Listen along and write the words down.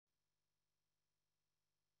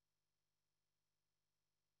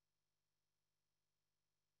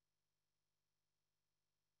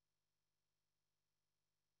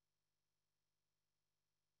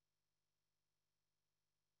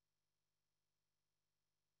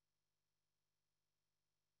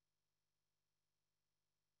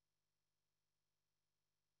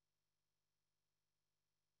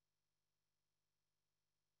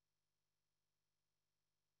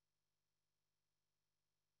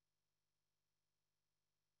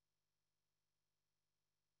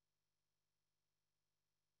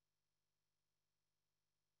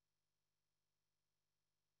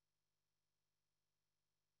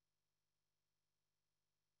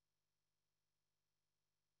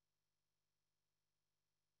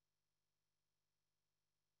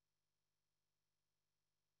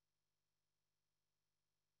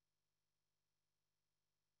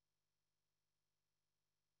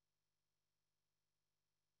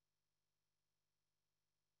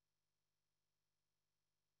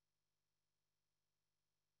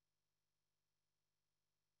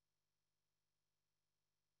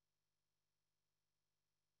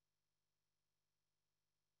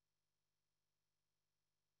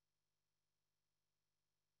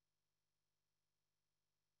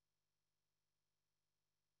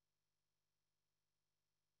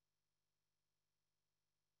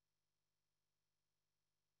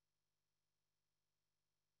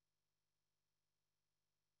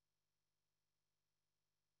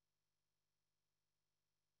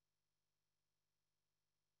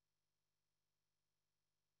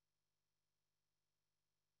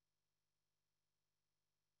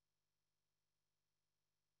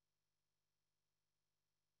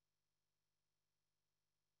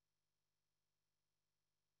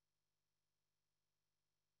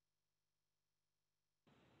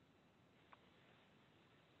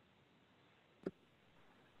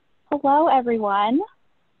Hello, everyone.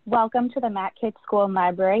 Welcome to the MacKids School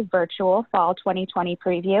Library Virtual Fall 2020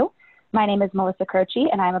 Preview. My name is Melissa Croce,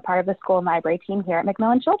 and I'm a part of the School Library team here at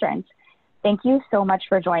Macmillan Children's. Thank you so much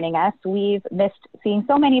for joining us. We've missed seeing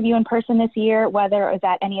so many of you in person this year, whether it was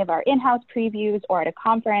at any of our in-house previews or at a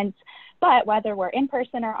conference. But whether we're in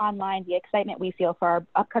person or online, the excitement we feel for our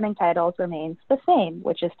upcoming titles remains the same,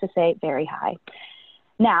 which is to say very high.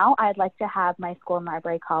 Now, I'd like to have my school and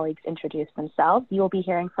library colleagues introduce themselves. You will be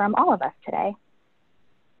hearing from all of us today.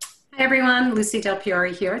 Hi everyone, Lucy Del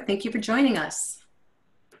Piore here. Thank you for joining us.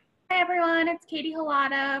 Hi everyone, it's Katie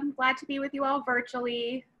Halata. I'm glad to be with you all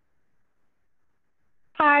virtually.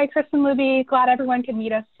 Hi, Kristen Libby. Glad everyone could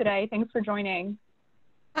meet us today. Thanks for joining.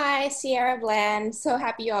 Hi, Sierra Bland. So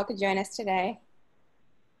happy you all could join us today.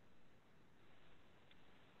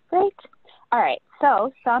 Great. All right,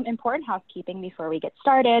 so some important housekeeping before we get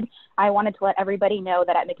started. I wanted to let everybody know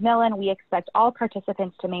that at Macmillan, we expect all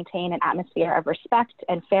participants to maintain an atmosphere of respect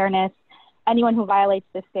and fairness. Anyone who violates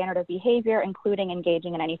this standard of behavior, including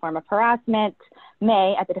engaging in any form of harassment,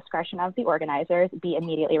 may, at the discretion of the organizers, be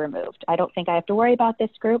immediately removed. I don't think I have to worry about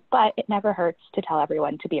this group, but it never hurts to tell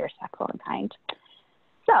everyone to be respectful and kind.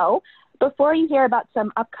 So, before you hear about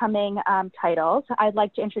some upcoming titles, I'd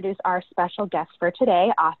like to introduce our special guest for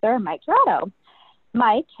today, author Mike Curato.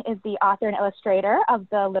 Mike is the author and illustrator of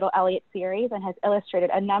the Little Elliot series and has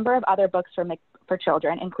illustrated a number of other books for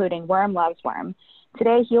children, including Worm Loves Worm.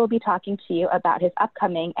 Today, he will be talking to you about his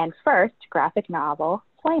upcoming and first graphic novel,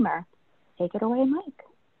 Flamer. Take it away, Mike.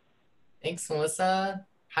 Thanks, Melissa.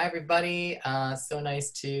 Hi, everybody. So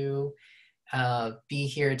nice to be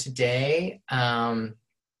here today.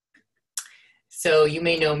 So you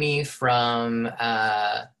may know me from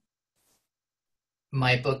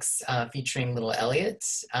my books featuring Little Elliot,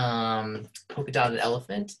 Polka Dotted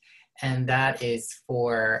Elephant, and that is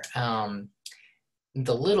for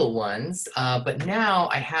the little ones. But now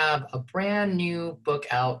I have a brand new book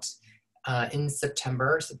out in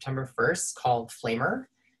September 1st, called Flamer,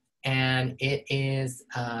 and it is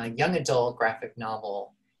a young adult graphic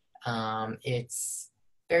novel. It's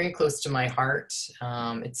very close to my heart.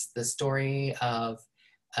 It's the story of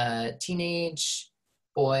a teenage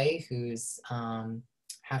boy who's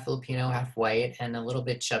half Filipino, half white, and a little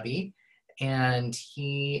bit chubby. And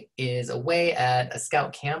he is away at a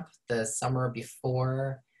scout camp the summer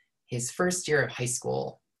before his first year of high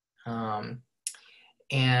school.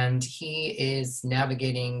 And he is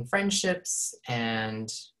navigating friendships and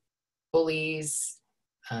bullies.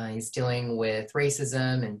 He's dealing with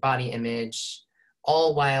racism and body image,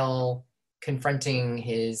 all while confronting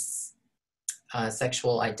his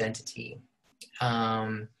sexual identity.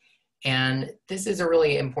 And this is a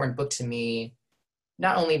really important book to me,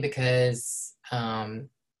 not only because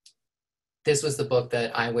this was the book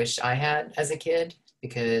that I wish I had as a kid,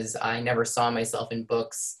 because I never saw myself in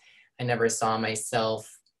books. I never saw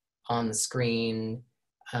myself on the screen.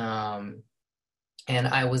 And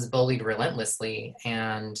I was bullied relentlessly.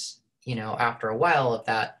 And, you know, after a while of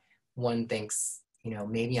that, one thinks, you know,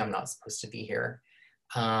 maybe I'm not supposed to be here.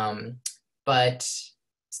 But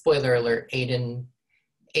spoiler alert, Aiden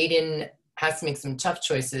has to make some tough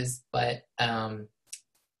choices, but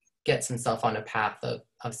gets himself on a path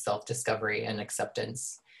of self-discovery and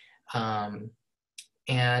acceptance.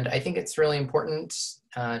 And I think it's really important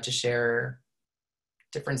to share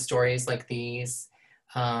different stories like these,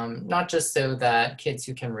 not just so that kids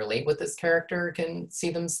who can relate with this character can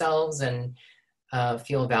see themselves and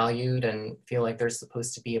feel valued and feel like they're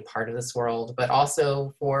supposed to be a part of this world, but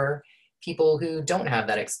also for people who don't have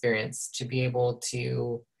that experience to be able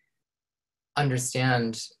to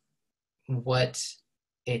understand what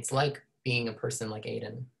it's like being a person like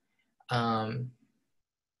Aiden.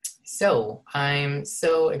 So I'm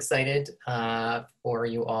so excited for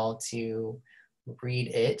you all to read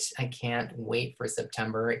it. I can't wait for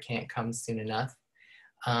September. It can't come soon enough.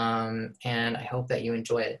 And I hope that you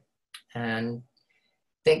enjoy it. And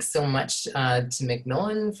thanks so much to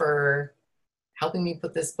Macmillan for helping me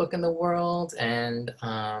put this book in the world, and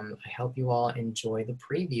I hope you all enjoy the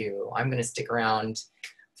preview. I'm gonna stick around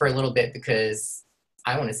for a little bit because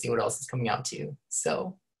I wanna see what else is coming out too.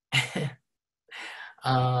 So,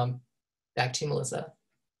 back to you, Melissa.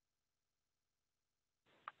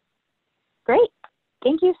 Great.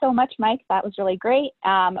 Thank you so much, Mike. That was really great.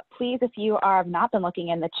 Please, if you have not been looking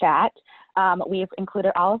in the chat, we've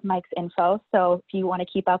included all of Mike's info. So if you want to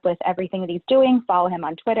keep up with everything that he's doing, follow him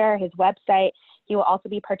on Twitter, his website. He will also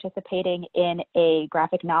be participating in a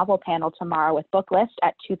graphic novel panel tomorrow with Booklist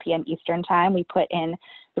at 2 p.m. Eastern Time. We put in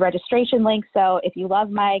the registration link. So if you love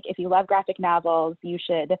Mike, if you love graphic novels, you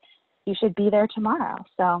should you should be there tomorrow.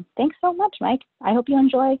 So thanks so much, Mike. I hope you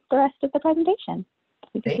enjoy the rest of the presentation.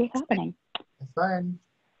 We can see what's happening. Fun.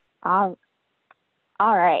 All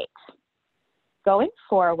right. Going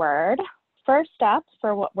forward, first up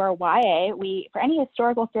for what we're YA, for any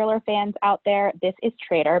historical thriller fans out there, this is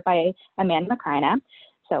Traitor by Amanda Makrina.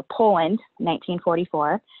 So Poland,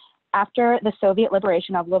 1944. After the Soviet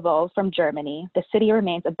liberation of Lvov from Germany, the city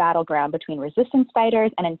remains a battleground between resistance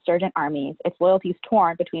fighters and insurgent armies, its loyalties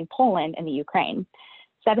torn between Poland and the Ukraine.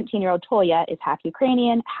 17-year-old Tolya is half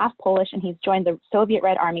Ukrainian, half Polish, and he's joined the Soviet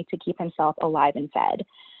Red Army to keep himself alive and fed.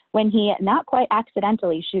 When he not quite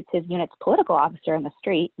accidentally shoots his unit's political officer in the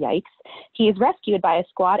street, yikes, he is rescued by a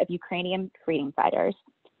squad of Ukrainian freedom fighters.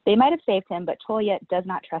 They might have saved him, but Tolya does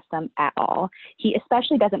not trust them at all. He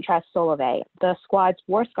especially doesn't trust Solovey, the squad's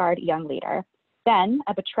war-scarred young leader. Then,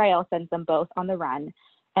 a betrayal sends them both on the run.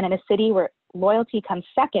 And in a city where loyalty comes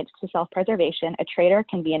second to self-preservation, a traitor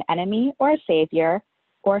can be an enemy or a savior,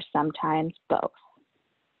 or sometimes both.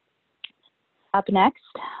 Up next,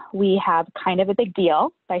 we have Kind of a Big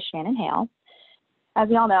Deal by Shannon Hale. As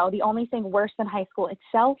we all know, the only thing worse than high school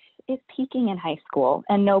itself is peaking in high school,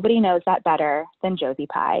 and nobody knows that better than Josie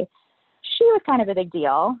Pye. She was kind of a big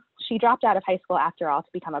deal. She dropped out of high school after all to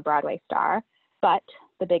become a Broadway star, but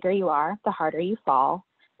the bigger you are, the harder you fall,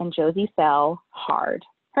 and Josie fell hard.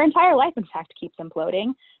 Her entire life, in fact, keeps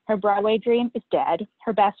imploding. Her Broadway dream is dead,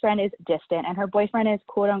 her best friend is distant, and her boyfriend is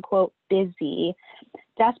quote-unquote busy.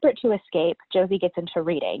 Desperate to escape, Josie gets into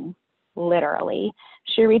reading, literally.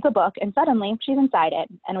 She reads a book, and suddenly she's inside it,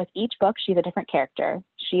 and with each book, she's a different character.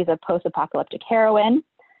 She's a post-apocalyptic heroine,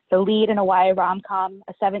 the lead in a YA rom-com,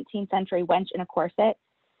 a 17th century wench in a corset.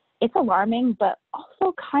 It's alarming, but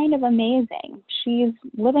also kind of amazing. She's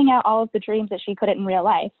living out all of the dreams that she couldn't in real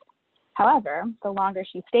life. However, the longer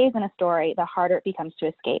she stays in a story, the harder it becomes to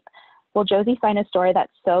escape. Will Josie find a story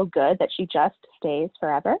that's so good that she just stays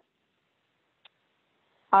forever?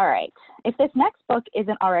 All right, if this next book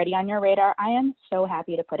isn't already on your radar, I am so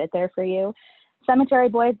happy to put it there for you. Cemetery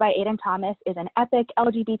Boys by Aidan Thomas is an epic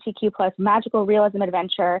LGBTQ+ magical realism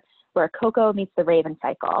adventure where Coco meets the Raven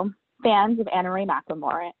cycle. Fans of Anna Marie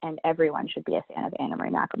McLemore, and everyone should be a fan of Anna Marie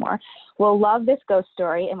McLemore, will love this ghost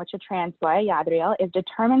story in which a trans boy, Yadriel, is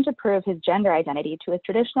determined to prove his gender identity to his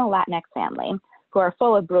traditional Latinx family, who are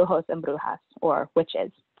full of brujos and brujas, or witches.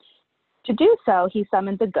 To do so, he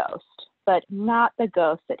summons a ghost, but not the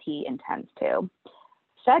ghost that he intends to.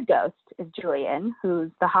 Said ghost is Julian, who's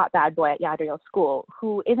the hot bad boy at Yadriel's school,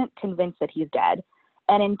 who isn't convinced that he's dead,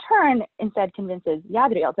 and in turn, instead convinces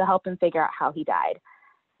Yadriel to help him figure out how he died.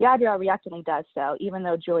 Yadriel reluctantly does so, even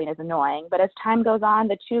though Julian is annoying, but as time goes on,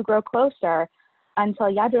 the two grow closer until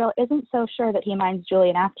Yadriel isn't so sure that he minds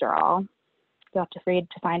Julian after all. You'll have to read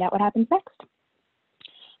to find out what happens next.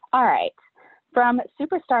 All right, from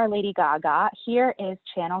superstar Lady Gaga, here is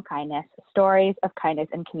Channel Kindness, Stories of Kindness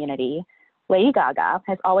and Community. Lady Gaga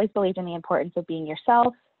has always believed in the importance of being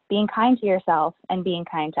yourself, being kind to yourself, and being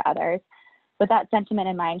kind to others. With that sentiment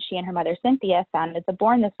in mind, she and her mother, Cynthia, founded the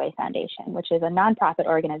Born This Way Foundation, which is a nonprofit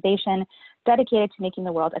organization dedicated to making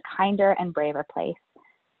the world a kinder and braver place.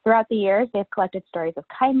 Throughout the years, they've collected stories of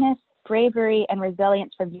kindness, bravery, and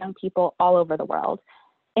resilience from young people all over the world.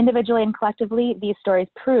 Individually and collectively, these stories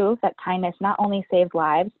prove that kindness not only saves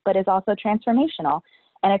lives, but is also transformational,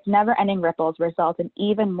 and its never-ending ripples result in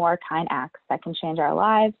even more kind acts that can change our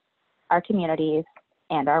lives, our communities,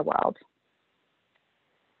 and our world.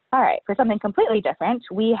 All right, for something completely different,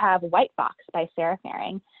 we have White Fox by Sarah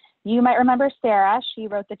Faring. You might remember Sarah. She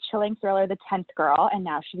wrote the chilling thriller The 10th Girl, and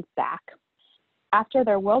now she's back. After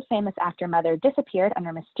their world-famous actor mother disappeared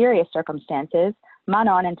under mysterious circumstances,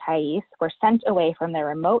 Manon and Thais were sent away from their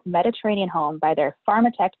remote Mediterranean home by their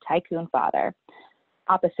pharmatech tycoon father.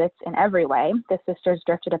 Opposites in every way, the sisters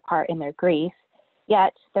drifted apart in their grief,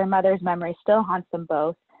 yet their mother's memory still haunts them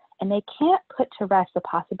both, and they can't put to rest the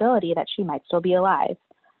possibility that she might still be alive.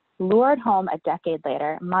 Lured home a decade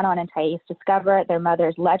later, Manon and Thais discover their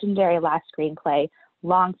mother's legendary last screenplay,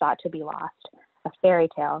 long thought to be lost, a fairy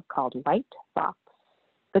tale called White Fox.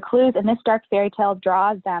 The clues in this dark fairy tale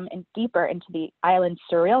draws them deeper into the island's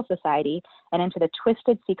surreal society and into the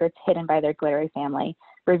twisted secrets hidden by their glittery family,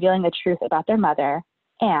 revealing the truth about their mother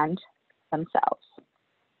and themselves.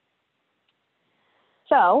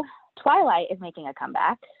 So, Twilight is making a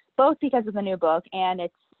comeback, both because of the new book and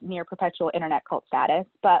its near perpetual internet cult status,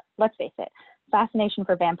 but let's face it, fascination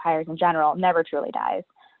for vampires in general never truly dies.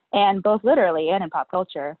 And both literally and in pop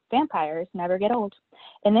culture, vampires never get old.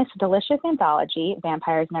 In this delicious anthology,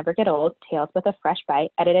 Vampires Never Get Old, Tales with a Fresh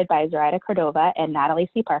Bite, edited by Zoraida Cordova and Natalie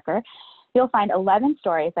C. Parker, You'll find 11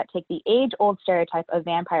 stories that take the age-old stereotype of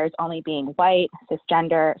vampires only being white,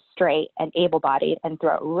 cisgender, straight, and able-bodied and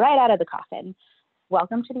throw it right out of the coffin.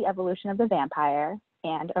 Welcome to the evolution of the vampire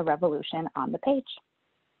and a revolution on the page.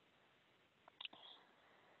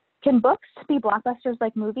 Can books be blockbusters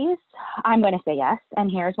like movies? I'm going to say yes, and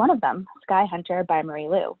here's one of them, Sky Hunter by Marie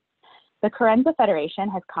Lu. The Carenza Federation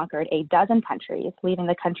has conquered a dozen countries, leaving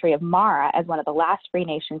the country of Mara as one of the last free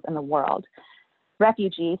nations in the world.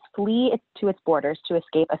 Refugees flee to its borders to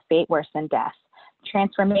escape a fate worse than death,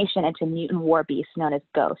 transformation into mutant war beasts known as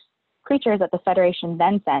ghosts, creatures that the Federation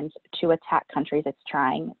then sends to attack countries it's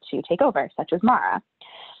trying to take over, such as Mara.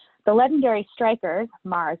 The legendary strikers,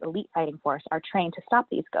 Mara's elite fighting force, are trained to stop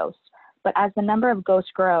these ghosts, but as the number of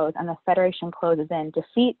ghosts grows and the Federation closes in,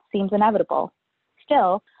 defeat seems inevitable.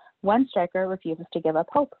 Still, one striker refuses to give up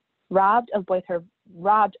hope. Robbed of both her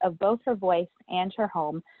voice and her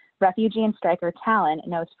home, refugee and striker Talon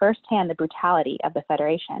knows firsthand the brutality of the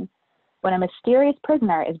Federation. When a mysterious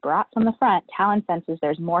prisoner is brought from the front, Talon senses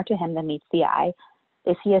there's more to him than meets the eye.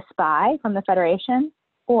 Is he a spy from the Federation,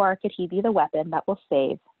 or could he be the weapon that will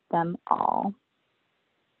save them all?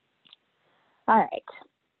 All right.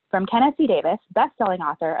 From Kenneth C. Davis, best-selling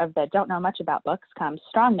author of the Don't Know Much About books, comes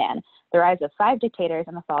Strongman, The Rise of Five Dictators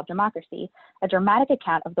and the Fall of Democracy, a dramatic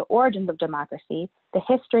account of the origins of democracy, the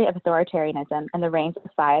history of authoritarianism, and the reigns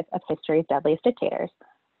of five of history's deadliest dictators.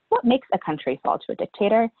 What makes a country fall to a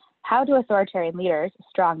dictator? How do authoritarian leaders,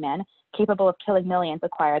 strongmen, capable of killing millions,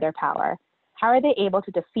 acquire their power? How are they able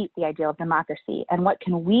to defeat the ideal of democracy? And what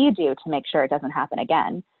can we do to make sure it doesn't happen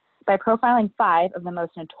again? By profiling five of the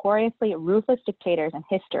most notoriously ruthless dictators in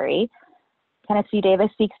history, Kenneth C.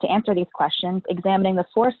 Davis seeks to answer these questions, examining the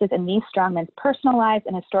forces in these strongmen's personal lives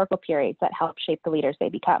and historical periods that help shape the leaders they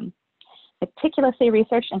become. Meticulously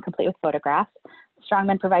researched and complete with photographs,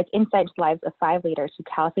 Strongman provides insight into the lives of five leaders who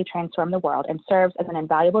callously transform the world and serves as an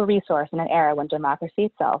invaluable resource in an era when democracy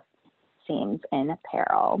itself seems in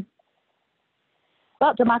peril.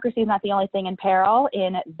 Well, democracy is not the only thing in peril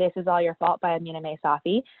in This Is All Your Fault by Amina May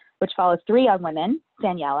Safi, which follows three young women,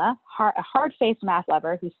 Daniela, a hard-faced math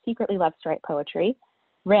lover who secretly loves to write poetry,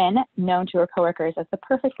 Rin, known to her coworkers as the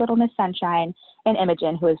perfect little Miss Sunshine, and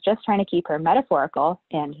Imogen, who is just trying to keep her metaphorical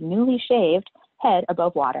and newly shaved head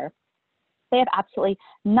above water. They have absolutely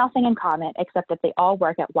nothing in common except that they all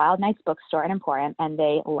work at Wild Nights Bookstore and Emporium, and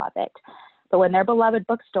they love it. But when their beloved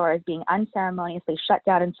bookstore is being unceremoniously shut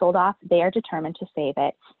down and sold off, they are determined to save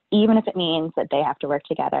it, even if it means that they have to work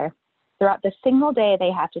together. Throughout the single day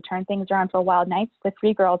they have to turn things around for Wild Nights, the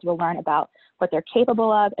three girls will learn about what they're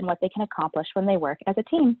capable of and what they can accomplish when they work as a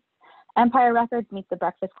team. Empire Records meets The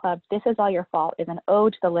Breakfast Club. This Is All Your Fault is an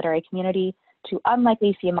ode to the literary community, to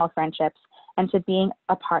unlikely female friendships, and to being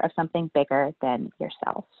a part of something bigger than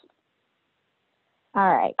yourself.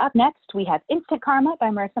 All right, up next, we have Instant Karma by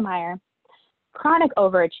Marissa Meyer. Chronic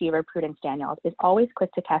overachiever Prudence Daniels is always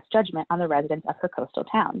quick to cast judgment on the residents of her coastal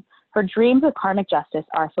town. Her dreams of karmic justice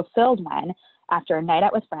are fulfilled when, after a night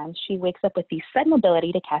out with friends, she wakes up with the sudden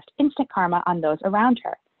ability to cast instant karma on those around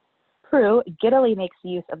her. Prue giddily makes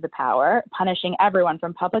use of the power, punishing everyone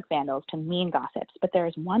from public vandals to mean gossips, but there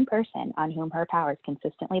is one person on whom her powers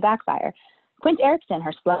consistently backfire, Quint Erickson,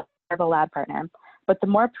 her slow lab partner. But the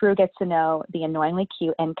more Prue gets to know the annoyingly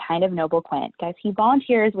cute and kind of noble Quint, guys, he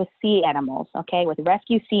volunteers with sea animals, okay, with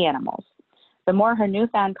rescue sea animals. The more her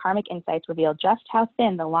newfound karmic insights reveal just how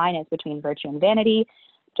thin the line is between virtue and vanity,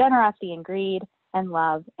 generosity and greed, and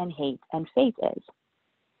love and hate and faith is.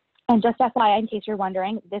 And just FYI, in case you're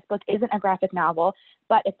wondering, this book isn't a graphic novel,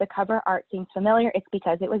 but if the cover art seems familiar, it's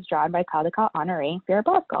because it was drawn by Caldecott honoree Vera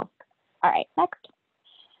Bosco. All right, next.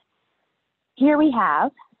 Here we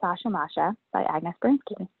have Sasha Masha by Agnes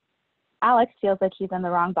Bernstein. Alex feels like he's in the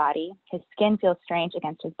wrong body. His skin feels strange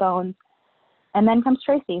against his bones. And then comes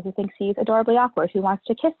Tracy, who thinks he's adorably awkward, who wants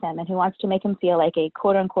to kiss him and who wants to make him feel like a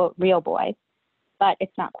quote-unquote real boy. But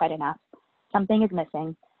it's not quite enough. Something is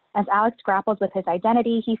missing. As Alex grapples with his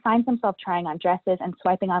identity, he finds himself trying on dresses and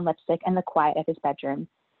swiping on lipstick in the quiet of his bedroom.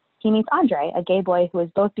 He meets Andre, a gay boy who is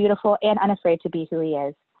both beautiful and unafraid to be who he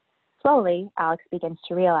is. Slowly, Alex begins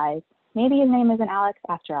to realize maybe his name isn't Alex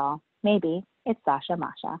after all. Maybe it's Sasha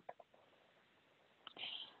Masha.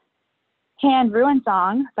 Hand Ruin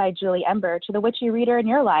Song by Julie Ember to the witchy reader in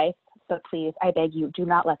your life, but please, I beg you, do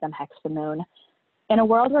not let them hex the moon. In a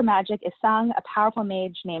world where magic is sung, a powerful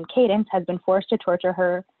mage named Cadence has been forced to torture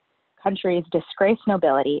her country's disgraced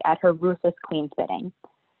nobility at her ruthless queen's bidding.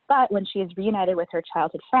 But when she is reunited with her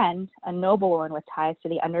childhood friend, a noble woman with ties to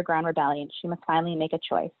the underground rebellion, she must finally make a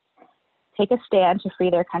choice. Take a stand to free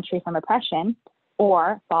their country from oppression,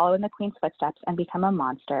 or follow in the queen's footsteps and become a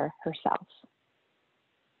monster herself.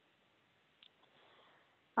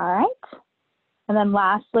 All right. And then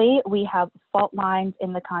lastly, we have Fault Lines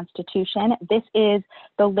in the Constitution. This is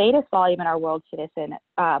the latest volume in our World Citizen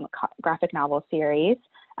graphic novel series.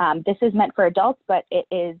 This is meant for adults, but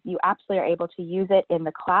you absolutely are able to use it in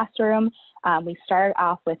the classroom. We started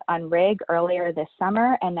off with Unrig earlier this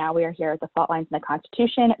summer, and now we are here at the Fault Lines in the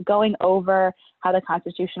Constitution, going over how the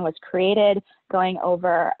Constitution was created, going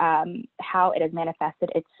over how it has manifested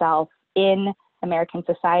itself in American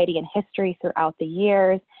society and history throughout the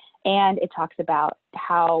years. And it talks about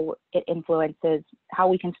how it influences, how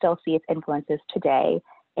we can still see its influences today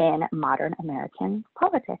in modern American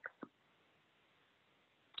politics.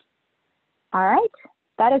 All right,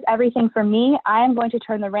 that is everything from me. I am going to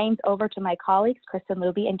turn the reins over to my colleagues, Kristen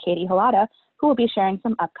Luby and Katie Halata, who will be sharing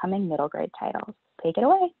some upcoming middle grade titles. Take it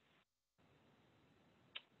away.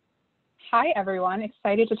 Hi, everyone.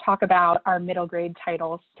 Excited to talk about our middle grade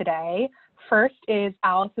titles today. First is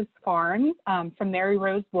Alice's Farm from Mary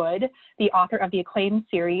Rose Wood, the author of the acclaimed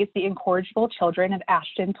series, The Incorrigible Children of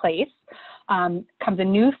Ashton Place. Comes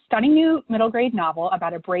a stunning new middle grade novel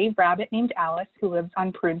about a brave rabbit named Alice who lives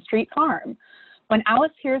on Prune Street Farm. When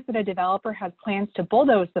Alice hears that a developer has plans to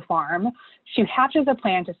bulldoze the farm, she hatches a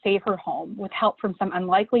plan to save her home with help from some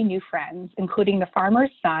unlikely new friends, including the farmer's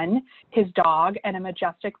son, his dog, and a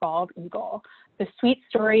majestic bald eagle. The sweet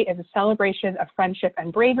story is a celebration of friendship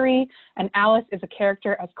and bravery, and Alice is a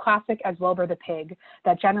character as classic as Wilbur the Pig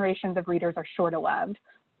that generations of readers are sure to love.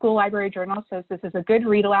 School Library Journal says this is a good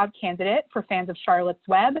read-aloud candidate for fans of Charlotte's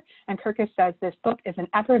Web, and Kirkus says this book is an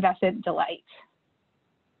effervescent delight.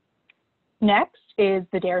 Next is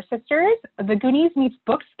The Dare Sisters. The Goonies meets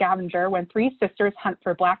Book Scavenger when three sisters hunt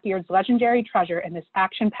for Blackbeard's legendary treasure in this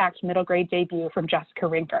action-packed middle grade debut from Jessica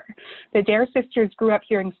Rinker. The Dare Sisters grew up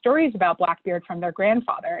hearing stories about Blackbeard from their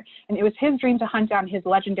grandfather, and it was his dream to hunt down his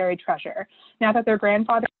legendary treasure. Now that their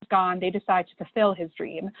grandfather is gone, they decide to fulfill his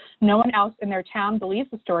dream. No one else in their town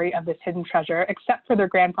believes the story of this hidden treasure except for their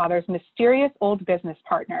grandfather's mysterious old business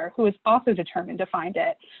partner, who is also determined to find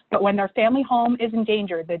it. But when their family home is in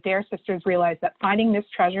danger, the Dare Sisters realize that finding this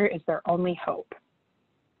treasure is their only hope.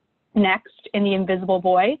 Next, in The Invisible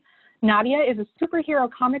Boy, Nadia is a superhero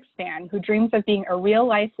comics fan who dreams of being a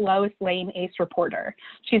real-life Lois Lane ace reporter.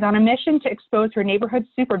 She's on a mission to expose her neighborhood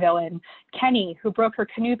supervillain, Kenny, who broke her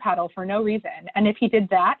canoe paddle for no reason, and if he did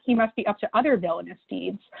that, he must be up to other villainous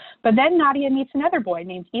deeds. But then Nadia meets another boy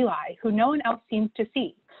named Eli, who no one else seems to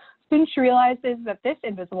see. Soon she realizes that this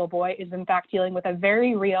invisible boy is in fact dealing with a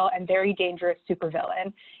very real and very dangerous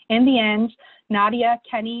supervillain. In the end, Nadia,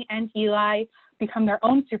 Kenny, and Eli become their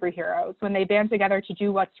own superheroes when they band together to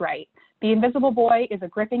do what's right. The Invisible Boy is a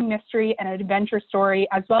gripping mystery and an adventure story,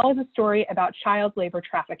 as well as a story about child labor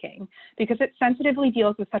trafficking. Because it sensitively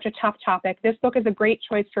deals with such a tough topic, this book is a great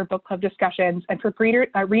choice for book club discussions and for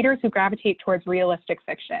readers who gravitate towards realistic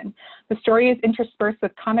fiction. The story is interspersed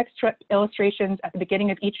with comic strip illustrations at the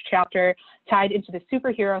beginning of each chapter, tied into the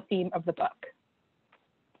superhero theme of the book.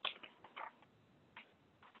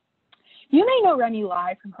 You may know Remy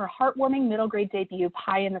Lai from her heartwarming middle grade debut,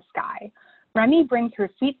 Pie in the Sky. Remy brings her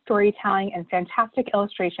sweet storytelling and fantastic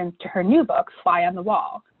illustrations to her new book, Fly on the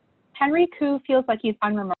Wall. Henry Koo feels like he's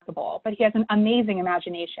unremarkable, but he has an amazing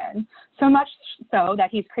imagination, so much so that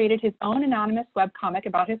he's created his own anonymous webcomic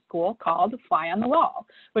about his school called Fly on the Wall,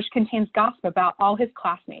 which contains gossip about all his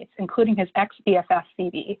classmates, including his ex-BFF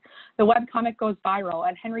Phoebe. The webcomic goes viral,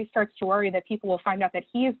 and Henry starts to worry that people will find out that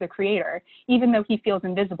he is the creator, even though he feels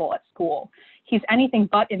invisible at school. He's anything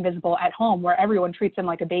but invisible at home, where everyone treats him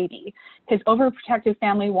like a baby. His overprotective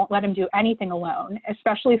family won't let him do anything alone,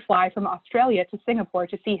 especially fly from Australia to Singapore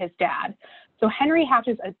to see his dad. So Henry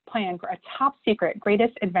hatches a plan for a top secret,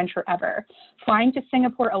 greatest adventure ever, flying to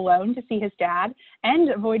Singapore alone to see his dad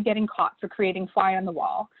and avoid getting caught for creating Fly on the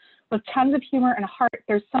Wall. With tons of humor and heart,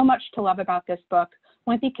 there's so much to love about this book.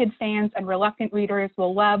 Wimpy Kid fans and reluctant readers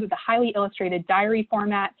will love the highly illustrated diary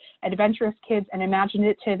format. Adventurous kids and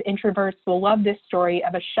imaginative introverts will love this story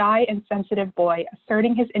of a shy and sensitive boy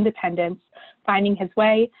asserting his independence, finding his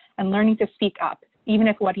way, and learning to speak up, even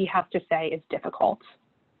if what he has to say is difficult.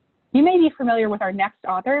 You may be familiar with our next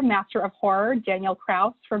author, Master of Horror, Daniel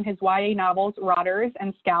Kraus, from his YA novels Rotters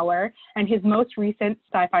and Scour, and his most recent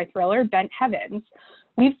sci-fi thriller, Bent Heavens.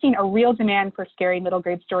 We've seen a real demand for scary middle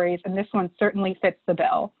grade stories, and this one certainly fits the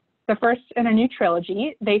bill. The first in a new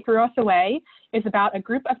trilogy, They Threw Us Away, is about a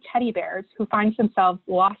group of teddy bears who find themselves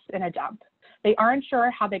lost in a dump. They aren't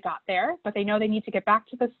sure how they got there, but they know they need to get back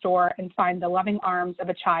to the store and find the loving arms of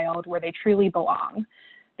a child where they truly belong.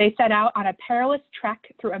 They set out on a perilous trek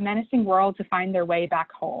through a menacing world to find their way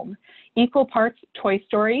back home. Equal parts Toy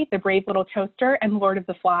Story, The Brave Little Toaster, and Lord of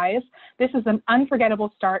the Flies, this is an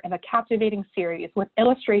unforgettable start of a captivating series with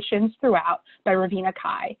illustrations throughout by Ravina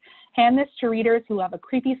Kai. Hand this to readers who love a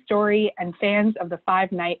creepy story and fans of the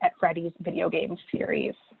Five Nights at Freddy's video game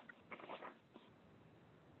series.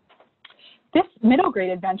 This middle grade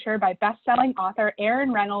adventure by best-selling author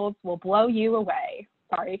Erin Reynolds will blow you away.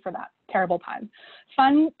 Sorry for that terrible pun.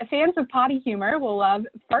 Fans of potty humor will love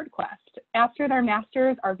Fart Quest. After their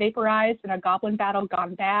masters are vaporized in a goblin battle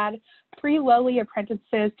gone bad, 3 lowly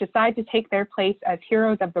apprentices decide to take their place as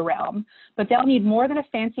heroes of the realm. But they'll need more than a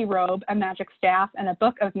fancy robe, a magic staff, and a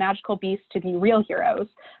book of magical beasts to be real heroes.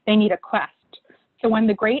 They need a quest. So when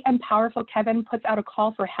the great and powerful Kevin puts out a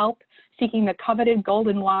call for help, seeking the coveted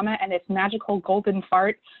golden llama and its magical golden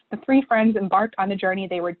fart, the 3 friends embarked on the journey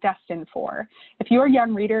they were destined for. If your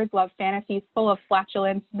young readers love fantasies full of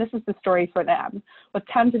flatulence, this is the story for them. With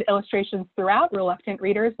tons of illustrations throughout, reluctant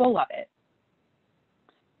readers will love it.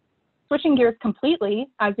 Switching gears completely,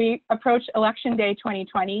 as we approach Election Day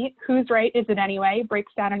 2020, Whose Right Is It Anyway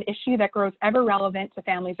breaks down an issue that grows ever relevant to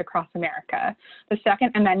families across America, the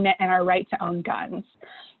Second Amendment and our right to own guns.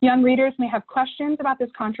 Young readers may have questions about this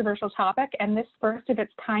controversial topic, and this first of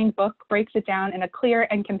its kind book breaks it down in a clear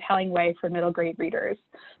and compelling way for middle grade readers.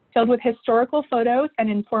 Filled with historical photos and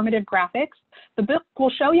informative graphics, the book will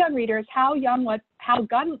show young readers how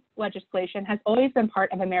gun legislation has always been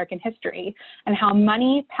part of American history, and how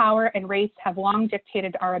money, power, and race have long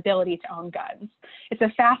dictated our ability to own guns. It's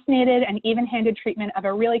a fascinating and even-handed treatment of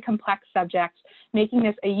a really complex subject, making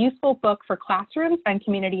this a useful book for classrooms and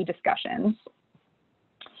community discussions.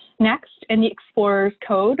 Next, in The Explorer's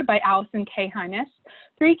Code by Allison K. Hymas,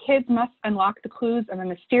 3 kids must unlock the clues of a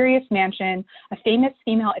mysterious mansion, a famous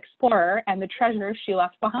female explorer, and the treasure she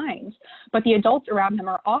left behind. But the adults around them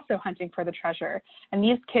are also hunting for the treasure, and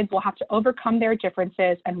these kids will have to overcome their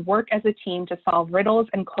differences and work as a team to solve riddles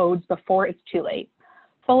and codes before it's too late.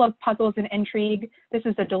 Full of puzzles and intrigue, this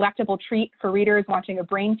is a delectable treat for readers wanting a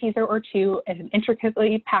brain teaser or two in an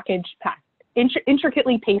intricately paced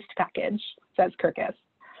package, says Kirkus.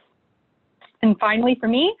 And finally, for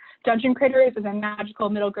me, Dungeon Critters is a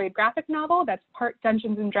magical middle grade graphic novel that's part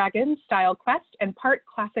Dungeons & Dragons style quest and part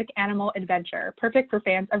classic animal adventure, perfect for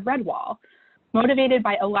fans of Redwall. Motivated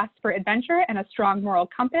by a lust for adventure and a strong moral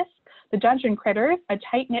compass, the Dungeon Critters, a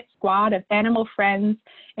tight-knit squad of animal friends,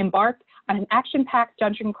 embark on an action-packed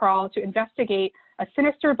dungeon crawl to investigate a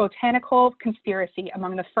sinister botanical conspiracy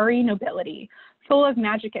among the furry nobility. Full of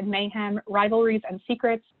magic and mayhem, rivalries and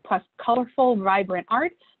secrets, plus colorful, vibrant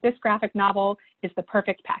art, this graphic novel is the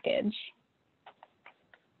perfect package.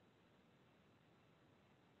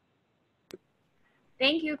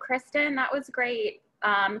 Thank you, Kristen. That was great.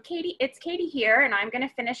 It's Katie here, and I'm going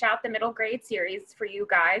to finish out the middle grade series for you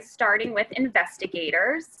guys, starting with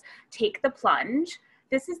Investigators, Take the Plunge.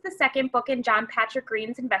 This is the second book in John Patrick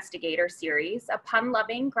Green's Investigator series, a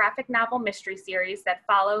pun-loving graphic novel mystery series that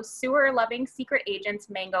follows sewer-loving secret agents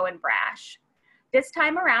Mango and Brash. This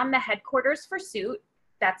time around, the headquarters for SUIT,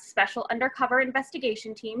 that's Special Undercover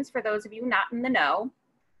Investigation Teams for those of you not in the know,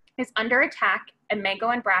 is under attack, and Mango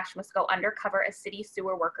and Brash must go undercover as city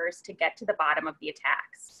sewer workers to get to the bottom of the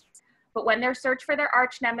attacks. But when their search for their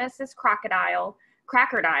arch nemesis Crackerdile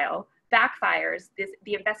backfires,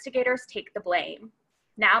 the investigators take the blame.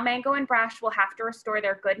 Now Mango and Brash will have to restore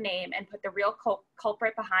their good name and put the real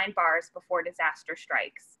culprit behind bars before disaster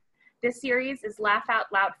strikes. This series is laugh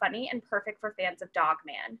out loud funny and perfect for fans of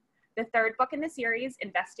Dogman. The third book in the series,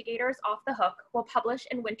 Investigators Off the Hook, will publish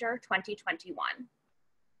in winter 2021.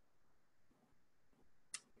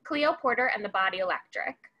 Cleo Porter and the Body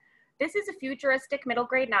Electric. This is a futuristic middle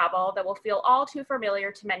grade novel that will feel all too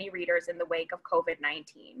familiar to many readers in the wake of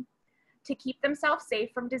COVID-19. To keep themselves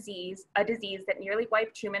safe from a disease that nearly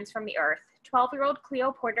wiped humans from the earth, 12-year-old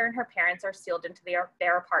Cleo Porter and her parents are sealed into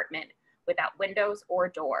their apartment without windows or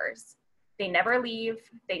doors. They never leave,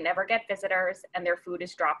 they never get visitors, and their food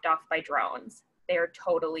is dropped off by drones. They are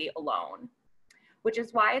totally alone. Which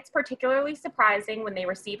is why it's particularly surprising when they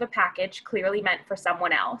receive a package clearly meant for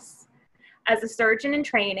someone else. As a surgeon in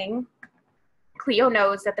training, Cleo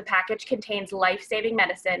knows that the package contains life-saving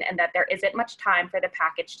medicine and that there isn't much time for the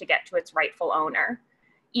package to get to its rightful owner.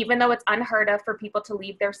 Even though it's unheard of for people to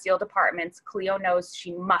leave their sealed apartments, Cleo knows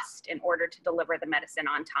she must in order to deliver the medicine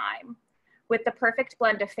on time. With the perfect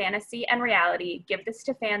blend of fantasy and reality, give this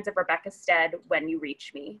to fans of Rebecca Stead, When You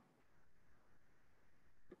Reach Me.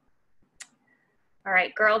 All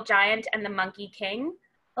right, Girl Giant and the Monkey King.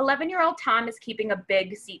 11-year-old Tom is keeping a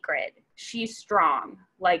big secret. She's strong,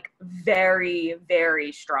 like very,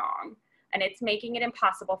 very strong. and it's making it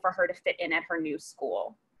impossible for her to fit in at her new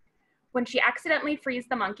school. When she accidentally frees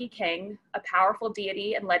the Monkey King, a powerful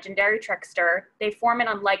deity and legendary trickster, they form an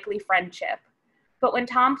unlikely friendship. But when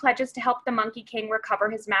Tom pledges to help the Monkey King recover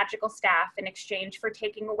his magical staff in exchange for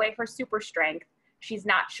taking away her super strength, she's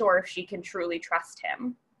not sure if she can truly trust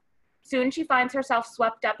him. Soon she finds herself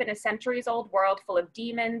swept up in a centuries-old world full of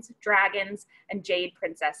demons, dragons, and jade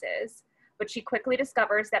princesses. But she quickly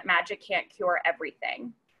discovers that magic can't cure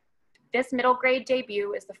everything. This middle grade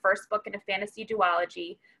debut is the first book in a fantasy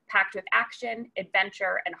duology packed with action,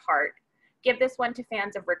 adventure, and heart. Give this one to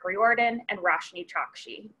fans of Rick Riordan and Roshni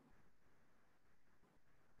Chokshi.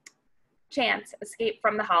 Chance, Escape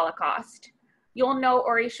from the Holocaust. You'll know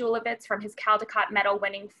Ori Shulevitz from his Caldecott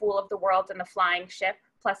Medal-winning Fool of the World and the Flying Ship,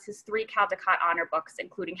 plus his 3 Caldecott honor books,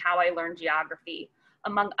 including How I Learned Geography,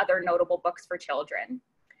 among other notable books for children.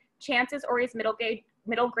 Chance is Ori's middle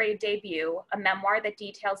grade debut, a memoir that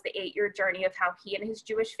details the 8-year journey of how he and his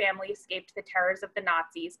Jewish family escaped the terrors of the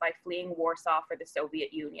Nazis by fleeing Warsaw for the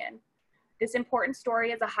Soviet Union. This important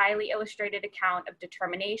story is a highly illustrated account of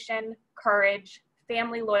determination, courage,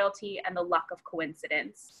 family loyalty, and the luck of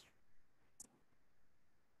coincidence.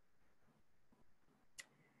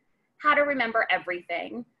 How to Remember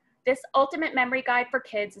Everything. This ultimate memory guide for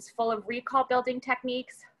kids is full of recall building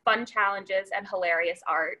techniques, fun challenges, and hilarious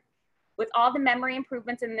art. With all the memory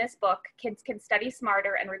improvements in this book, kids can study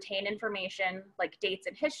smarter and retain information like dates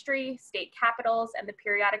in history, state capitals, and the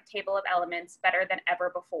periodic table of elements better than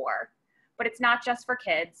ever before. But it's not just for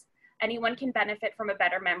kids. Anyone can benefit from a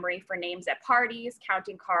better memory for names at parties,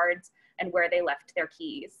 counting cards, and where they left their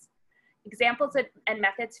keys. Examples and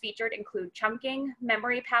methods featured include chunking,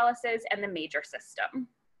 memory palaces, and the major system.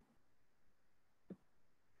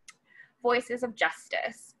 Voices of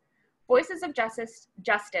Justice. Voices of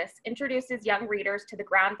Justice introduces young readers to the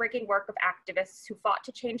groundbreaking work of activists who fought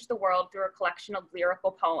to change the world through a collection of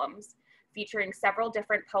lyrical poems, featuring several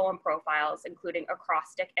different poem profiles, including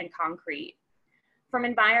acrostic and concrete. From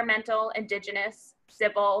environmental, indigenous,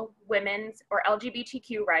 civil, women's, or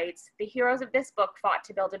LGBTQ rights, the heroes of this book fought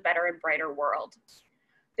to build a better and brighter world.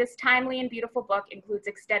 This timely and beautiful book includes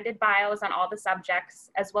extended bios on all the subjects,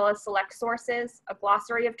 as well as select sources, a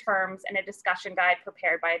glossary of terms, and a discussion guide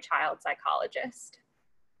prepared by a child psychologist.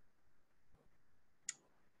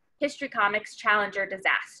 History Comics Challenger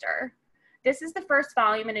Disaster. This is the first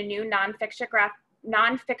volume in a new nonfiction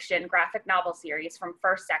graphic novel series from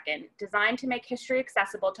First Second, designed to make history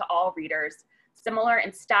accessible to all readers, similar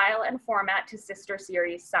in style and format to sister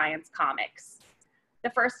series Science Comics. The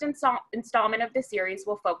first installment of the series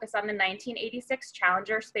will focus on the 1986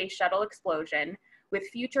 Challenger space shuttle explosion, with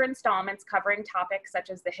future installments covering topics such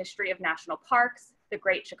as the history of national parks, the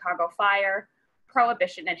Great Chicago Fire,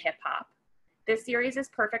 Prohibition, and hip hop. This series is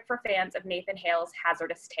perfect for fans of Nathan Hale's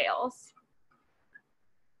Hazardous Tales.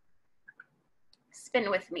 Spin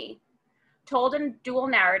With Me. Told in dual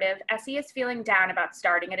narrative, Essie is feeling down about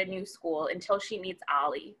starting at a new school until she meets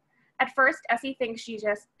Ollie. At first, Essie thinks she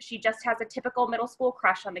just has a typical middle school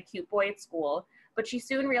crush on the cute boy at school, but she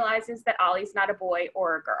soon realizes that Ollie's not a boy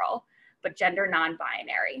or a girl, but gender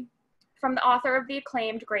non-binary. From the author of the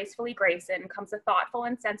acclaimed Gracefully Grayson comes a thoughtful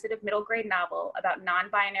and sensitive middle grade novel about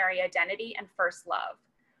non-binary identity and first love.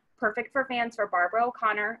 Perfect for fans for Barbara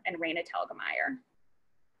O'Connor and Raina Telgemeier.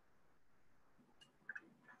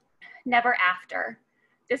 Never After.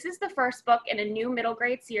 This is the first book in a new middle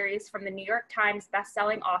grade series from the New York Times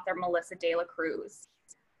bestselling author Melissa De La Cruz.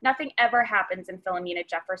 Nothing ever happens in Philomena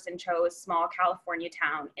Jefferson Cho's small California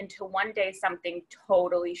town until one day something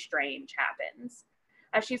totally strange happens.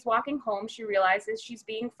 As she's walking home, she realizes she's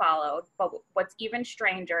being followed, but what's even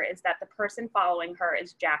stranger is that the person following her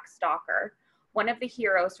is Jack Stalker, one of the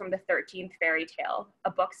heroes from the 13th Fairy Tale, a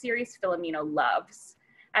book series Philomena loves.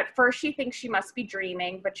 At first, she thinks she must be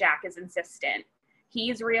dreaming, but Jack is insistent.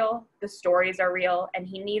 He's real, the stories are real, and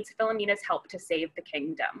he needs Philomena's help to save the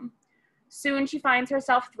kingdom. Soon, she finds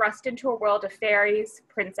herself thrust into a world of fairies,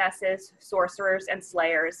 princesses, sorcerers, and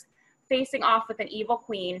slayers, facing off with an evil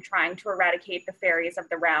queen trying to eradicate the fairies of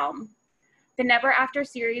the realm. The Never After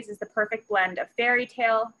series is the perfect blend of fairy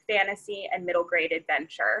tale, fantasy, and middle grade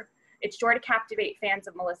adventure. It's sure to captivate fans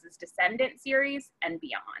of Melissa's Descendant series and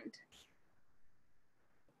beyond.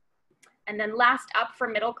 And then last up for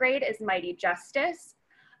middle grade is Mighty Justice.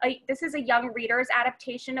 This is a young reader's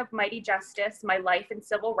adaptation of Mighty Justice, My Life in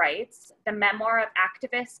Civil Rights, the memoir of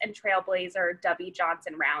activist and trailblazer W.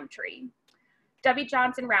 Johnson Roundtree. W.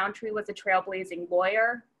 Johnson Roundtree was a trailblazing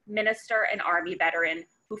lawyer, minister, and Army veteran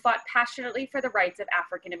who fought passionately for the rights of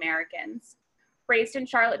African Americans. Raised in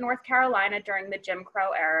Charlotte, North Carolina during the Jim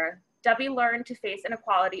Crow era, Debbie learned to face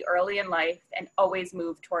inequality early in life and always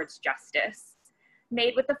move towards justice.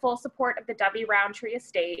 Made with the full support of the Debbie Roundtree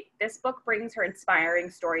estate, this book brings her inspiring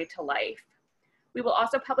story to life. We will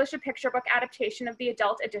also publish a picture book adaptation of the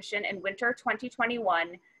adult edition in winter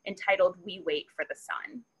 2021 entitled We Wait for the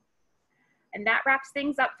Sun. And that wraps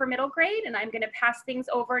things up for middle grade, and I'm going to pass things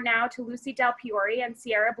over now to Lucy Del Piore and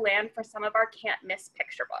Sierra Bland for some of our can't miss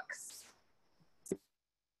picture books.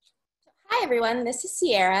 Hi everyone, this is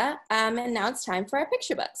Sierra, and now it's time for our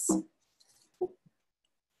picture books.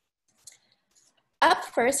 Up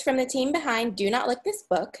first from the team behind Do Not Lick This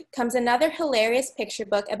Book comes another hilarious picture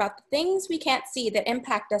book about the things we can't see that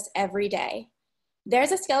impact us every day.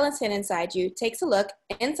 There's a Skeleton Inside You takes a look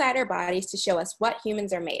inside our bodies to show us what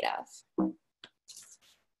humans are made of.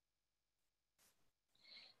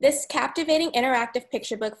 This captivating interactive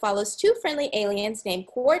picture book follows two friendly aliens named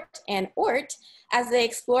Quart and Ort as they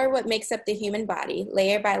explore what makes up the human body,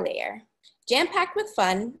 layer by layer. Jam-packed with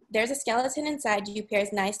fun, There's a Skeleton Inside You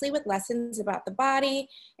pairs nicely with lessons about the body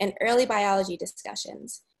and early biology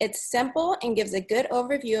discussions. It's simple and gives a good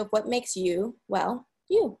overview of what makes you, well,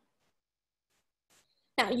 you.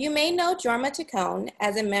 Now, you may know Jorma Taccone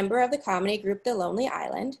as a member of the comedy group The Lonely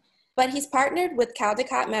Island, but he's partnered with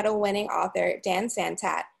Caldecott Medal-winning author Dan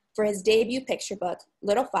Santat for his debut picture book,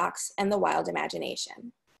 Little Fox and the Wild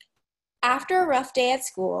Imagination. After a rough day at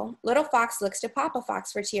school, Little Fox looks to Papa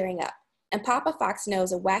Fox for cheering up, and Papa Fox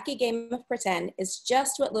knows a wacky game of pretend is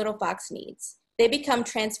just what Little Fox needs. They become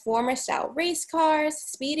Transformer-style race cars,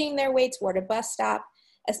 speeding their way toward a bus stop.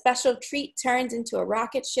 A special treat turns into a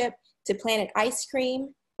rocket ship to Planet Ice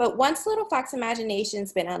Cream. But once Little Fox's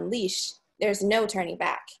imagination's been unleashed, there's no turning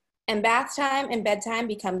back, and bath time and bedtime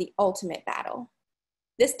become the ultimate battle.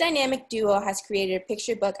 This dynamic duo has created a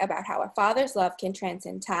picture book about how a father's love can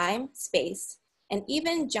transcend time, space, and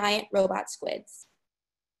even giant robot squids.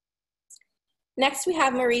 Next, we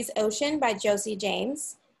have Marie's Ocean by Josie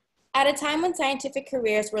James. At a time when scientific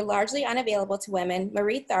careers were largely unavailable to women,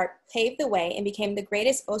 Marie Tharp paved the way and became the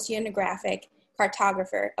greatest oceanographic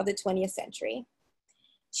cartographer of the 20th century.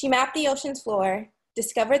 She mapped the ocean's floor,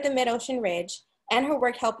 discovered the mid-ocean ridge, and her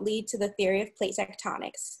work helped lead to the theory of plate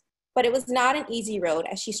tectonics. But it was not an easy road,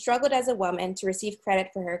 as she struggled as a woman to receive credit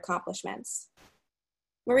for her accomplishments.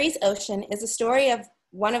 Marie's Ocean is a story of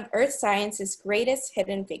one of earth science's greatest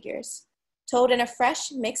hidden figures. Told in a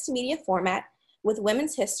fresh, mixed media format with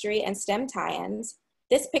women's history and STEM tie-ins,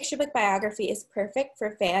 this picture book biography is perfect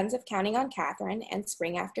for fans of Counting on Catherine and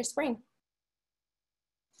Spring After Spring.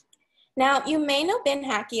 Now, you may know Ben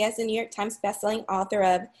Hackey as the New York Times bestselling author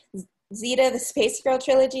of Zeta the Space Girl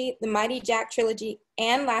trilogy, the Mighty Jack trilogy,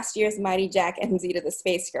 and last year's Mighty Jack and Zeta the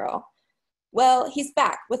Space Girl. Well, he's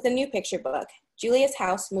back with a new picture book, Julia's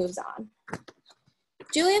House Moves On.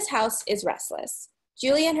 Julia's house is restless.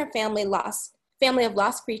 Julia and her family of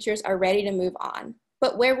lost creatures are ready to move on.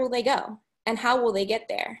 But where will they go? And how will they get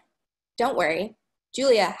there? Don't worry,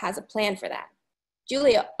 Julia has a plan for that.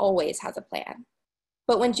 Julia always has a plan.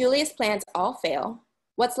 But when Julia's plans all fail,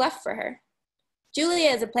 what's left for her? Julia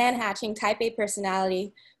is a plan-hatching type A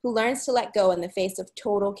personality who learns to let go in the face of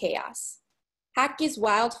total chaos. Hackey's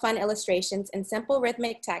wild, fun illustrations and simple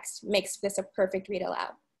rhythmic text makes this a perfect read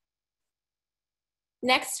aloud.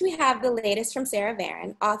 Next, we have the latest from Sarah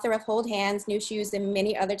Varon, author of Hold Hands, New Shoes, and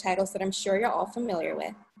many other titles that I'm sure you're all familiar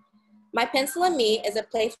with. My Pencil and Me is a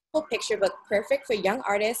playful picture book perfect for young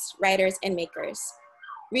artists, writers, and makers.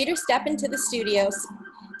 Readers step into the studios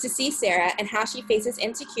to see Sarah and how she faces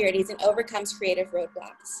insecurities and overcomes creative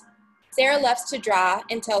roadblocks. Sarah loves to draw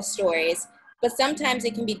and tell stories, but sometimes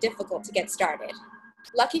it can be difficult to get started.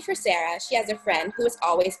 Lucky for Sarah, she has a friend who is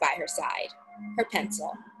always by her side, her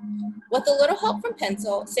pencil. With a little help from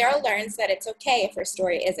Pencil, Sarah learns that it's okay if her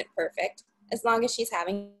story isn't perfect, as long as she's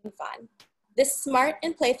having fun. This smart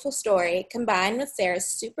and playful story, combined with Sarah's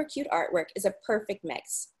super cute artwork, is a perfect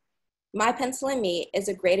mix. My Pencil and Me is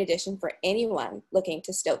a great addition for anyone looking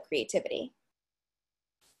to stoke creativity.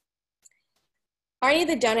 Arnie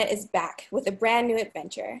the Donut is back with a brand new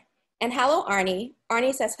adventure. And hello, Arnie.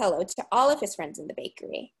 Arnie says hello to all of his friends in the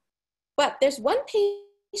bakery. But there's one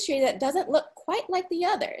pastry that doesn't look quite like the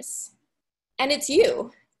others. And it's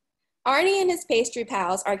you. Arnie and his pastry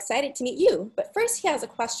pals are excited to meet you, but first he has a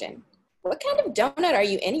question. What kind of donut are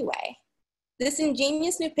you anyway? This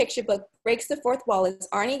ingenious new picture book breaks the fourth wall as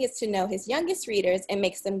Arnie gets to know his youngest readers and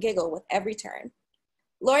makes them giggle with every turn.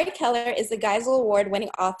 Lori Keller is the Geisel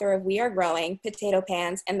Award-winning author of We Are Growing, Potato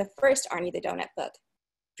Pans, and the first Arnie the Donut book.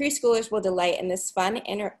 Preschoolers will delight in this fun,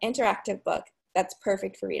 interactive book that's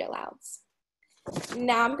perfect for read-alouds.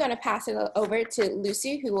 Now I'm going to pass it over to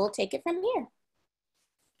Lucy, who will take it from here.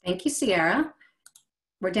 Thank you, Sierra.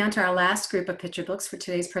 We're down to our last group of picture books for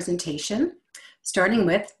today's presentation, starting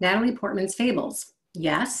with Natalie Portman's Fables.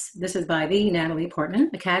 Yes, this is by the Natalie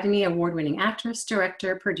Portman, Academy Award-winning actress,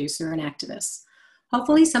 director, producer, and activist.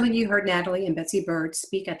 Hopefully some of you heard Natalie and Betsy Bird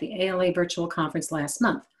speak at the ALA virtual conference last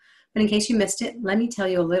month, but in case you missed it, let me tell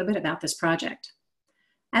you a little bit about this project.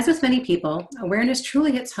 As with many people, awareness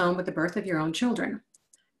truly hits home with the birth of your own children.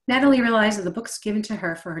 Natalie realized that the books given to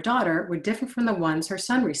her for her daughter were different from the ones her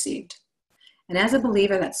son received. And as a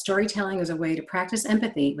believer that storytelling is a way to practice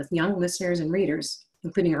empathy with young listeners and readers,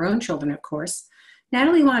 including her own children, of course,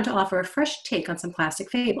 Natalie wanted to offer a fresh take on some classic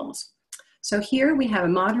fables. So here we have a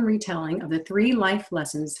modern retelling of the 3 life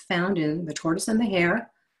lessons found in The Tortoise and the Hare,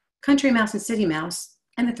 Country Mouse and City Mouse,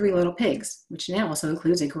 and The 3 Little Pigs, which now also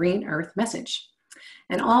includes a green earth message.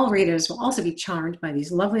 And all readers will also be charmed by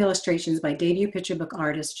these lovely illustrations by debut picture book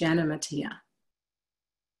artist Jana Mattia.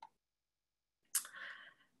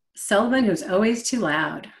 Sullivan, who's always too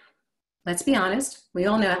loud. Let's be honest, we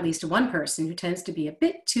all know at least one person who tends to be a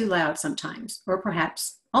bit too loud sometimes, or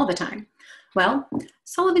perhaps all the time. Well,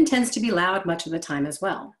 Sullivan tends to be loud much of the time as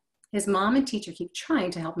well. His mom and teacher keep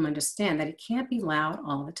trying to help him understand that he can't be loud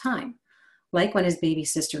all the time, like when his baby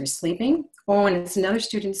sister is sleeping, or when it's another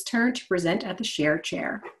student's turn to present at the shared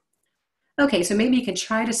chair. Okay, so maybe he can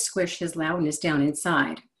try to squish his loudness down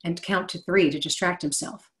inside and count to 3 to distract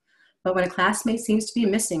himself. But when a classmate seems to be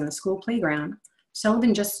missing on the school playground,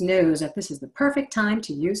 Sullivan just knows that this is the perfect time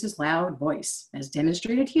to use his loud voice, as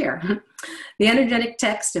demonstrated here. The energetic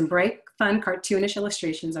text and bright, fun, cartoonish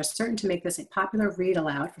illustrations are certain to make this a popular read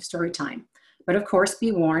aloud for story time. But of course,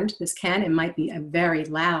 be warned, this can and might be a very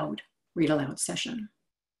loud read aloud session.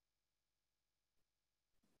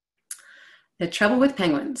 The Trouble with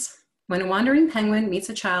Penguins. When a wandering penguin meets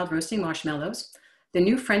a child roasting marshmallows, the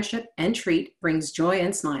new friendship and treat brings joy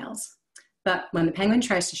and smiles. But when the penguin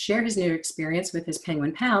tries to share his new experience with his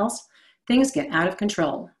penguin pals, things get out of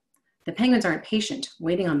control. The penguins aren't patient,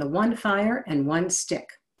 waiting on the one fire and one stick.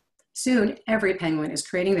 Soon, every penguin is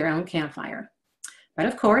creating their own campfire. But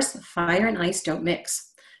of course, fire and ice don't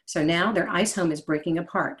mix. So now their ice home is breaking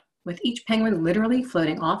apart, with each penguin literally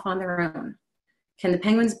floating off on their own. Can the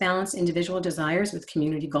penguins balance individual desires with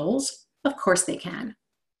community goals? Of course they can.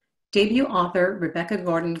 Debut author Rebecca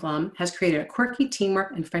Gordon-Glum has created a quirky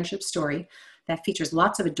teamwork and friendship story that features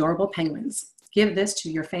lots of adorable penguins. Give this to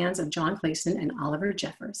your fans of John Clayson and Oliver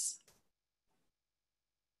Jeffers.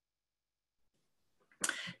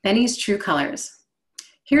 Benny's True Colors.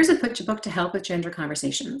 Here's a picture book to help with gender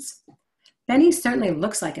conversations. Benny certainly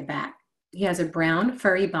looks like a bat. He has a brown,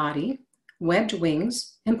 furry body, webbed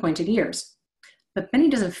wings, and pointed ears. But Benny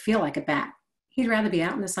doesn't feel like a bat. He'd rather be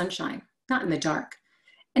out in the sunshine, not in the dark.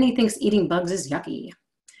 And he thinks eating bugs is yucky.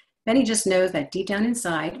 Benny just knows that deep down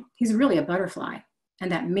inside, he's really a butterfly, and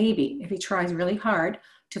that maybe if he tries really hard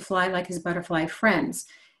to fly like his butterfly friends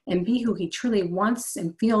and be who he truly wants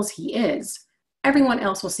and feels he is, everyone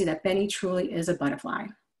else will see that Benny truly is a butterfly.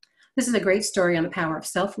 This is a great story on the power of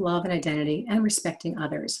self-love and identity and respecting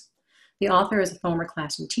others. The author is a former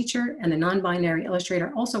classroom teacher, and the non-binary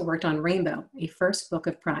illustrator also worked on Rainbow, a first book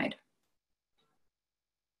of pride.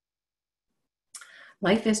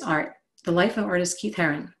 Life is Art, the life of artist Keith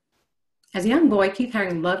Haring. As a young boy, Keith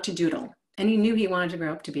Haring loved to doodle, and he knew he wanted to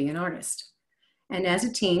grow up to be an artist. And as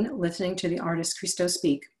a teen, listening to the artist Christo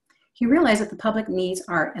speak, he realized that the public needs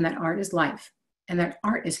art and that art is life, and that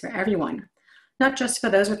art is for everyone, not just for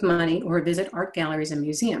those with money or who visit art galleries and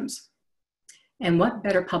museums. And what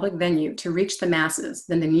better public venue to reach the masses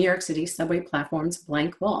than the New York City subway platform's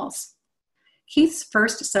blank walls? Keith's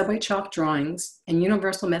first subway chalk drawings and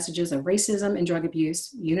universal messages of racism and drug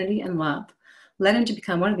abuse, unity and love led him to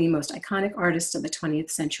become one of the most iconic artists of the 20th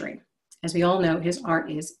century. As we all know, his art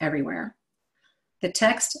is everywhere. The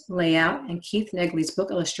text, layout, and Keith Negley's book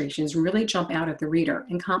illustrations really jump out at the reader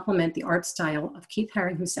and complement the art style of Keith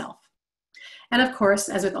Haring himself. And of course,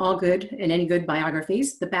 as with all good and any good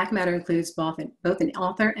biographies, the back matter includes both an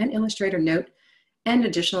author and illustrator note and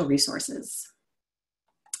additional resources.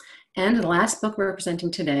 And the last book we're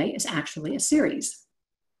presenting today is actually a series.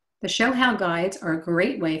 The Show How guides are a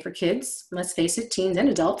great way for kids, let's face it, teens and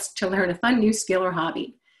adults, to learn a fun new skill or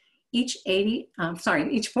hobby. Each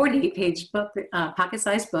 48-page book,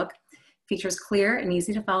 pocket-sized book features clear and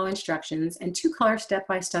easy to follow instructions and 2 color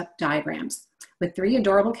step-by-step diagrams with 3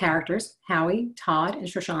 adorable characters, Howie, Todd, and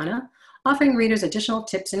Shoshana, offering readers additional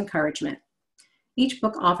tips and encouragement. Each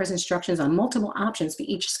book offers instructions on multiple options for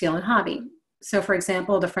each skill and hobby. So for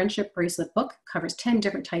example, the Friendship Bracelet book covers 10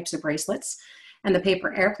 different types of bracelets, and the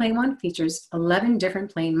Paper Airplane one features 11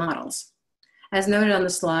 different plane models. As noted on the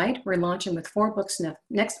slide, we're launching with 4 books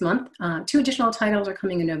next month. 2 additional titles are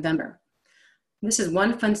coming in November. This is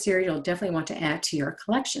one fun series you'll definitely want to add to your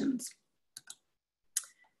collections.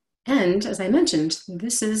 And as I mentioned,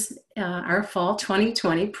 this is our fall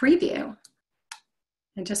 2020 preview.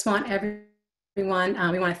 I just want everyone,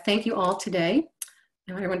 we want to thank you all today.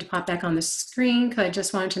 I want everyone to pop back on the screen because I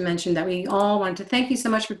just wanted to mention that we all wanted to thank you so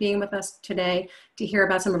much for being with us today to hear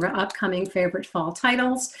about some of our upcoming favorite fall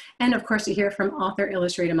titles, and of course to hear from author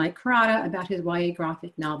illustrator Mike Curato about his YA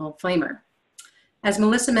graphic novel, Flamer. As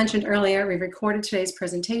Melissa mentioned earlier, we recorded today's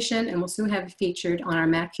presentation and will soon have it featured on our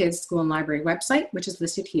MacKids School and Library website, which is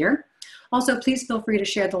listed here. Also, please feel free to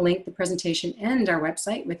share the link, the presentation, and our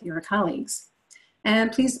website with your colleagues.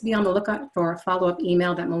 And please be on the lookout for a follow-up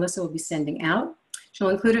email that Melissa will be sending out. She'll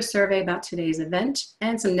include a survey about today's event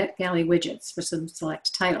and some NetGalley widgets for some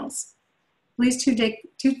select titles. Please do take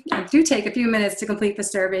a few minutes to complete the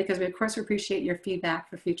survey because we of course appreciate your feedback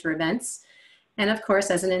for future events. And of course,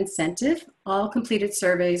 as an incentive, all completed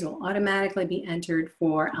surveys will automatically be entered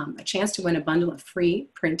for a chance to win a bundle of free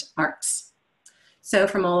print ARCs. So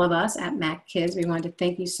from all of us at MacKids, we want to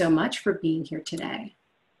thank you so much for being here today.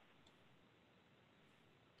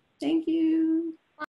 Thank you.